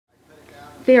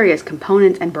Various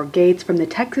components and brigades from the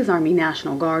Texas Army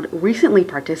National Guard recently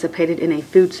participated in a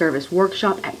food service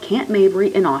workshop at Camp Mabry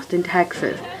in Austin,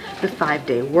 Texas. The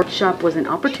 5-day workshop was an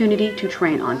opportunity to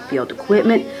train on field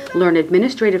equipment, learn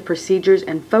administrative procedures,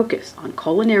 and focus on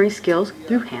culinary skills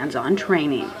through hands-on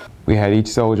training. We had each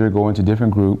soldier go into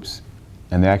different groups,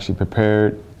 and they actually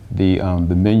prepared the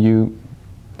menu,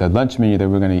 the lunch menu that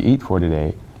we're going to eat for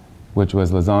today, which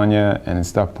was lasagna and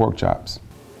stuffed pork chops.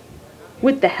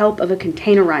 With the help of a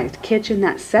containerized kitchen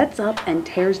that sets up and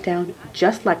tears down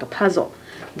just like a puzzle,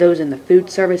 those in the food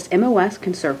service MOS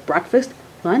can serve breakfast,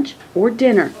 lunch, or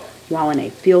dinner while in a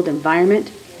field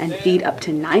environment and feed up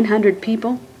to 900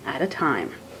 people at a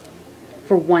time.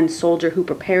 For one soldier who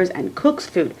prepares and cooks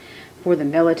food for the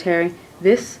military,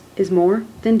 this is more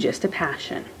than just a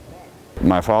passion.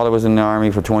 My father was in the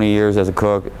Army for 20 years as a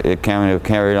cook. It kind of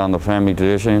carried on the family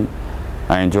tradition.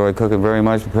 I enjoy cooking very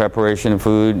much. Preparation of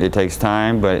food, it takes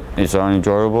time, but it's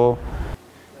enjoyable.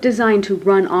 Designed to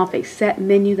run off a set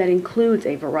menu that includes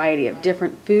a variety of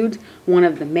different foods, one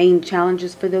of the main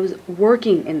challenges for those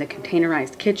working in the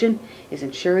containerized kitchen is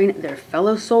ensuring their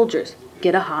fellow soldiers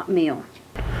get a hot meal.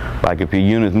 Like if your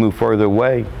units move further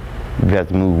away, you have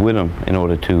to move with them in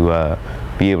order to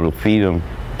be able to feed them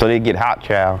so they get hot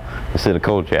chow instead of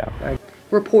cold chow.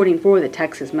 Reporting for the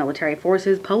Texas Military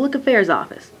Forces Public Affairs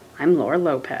Office, I'm Laura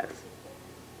Lopez.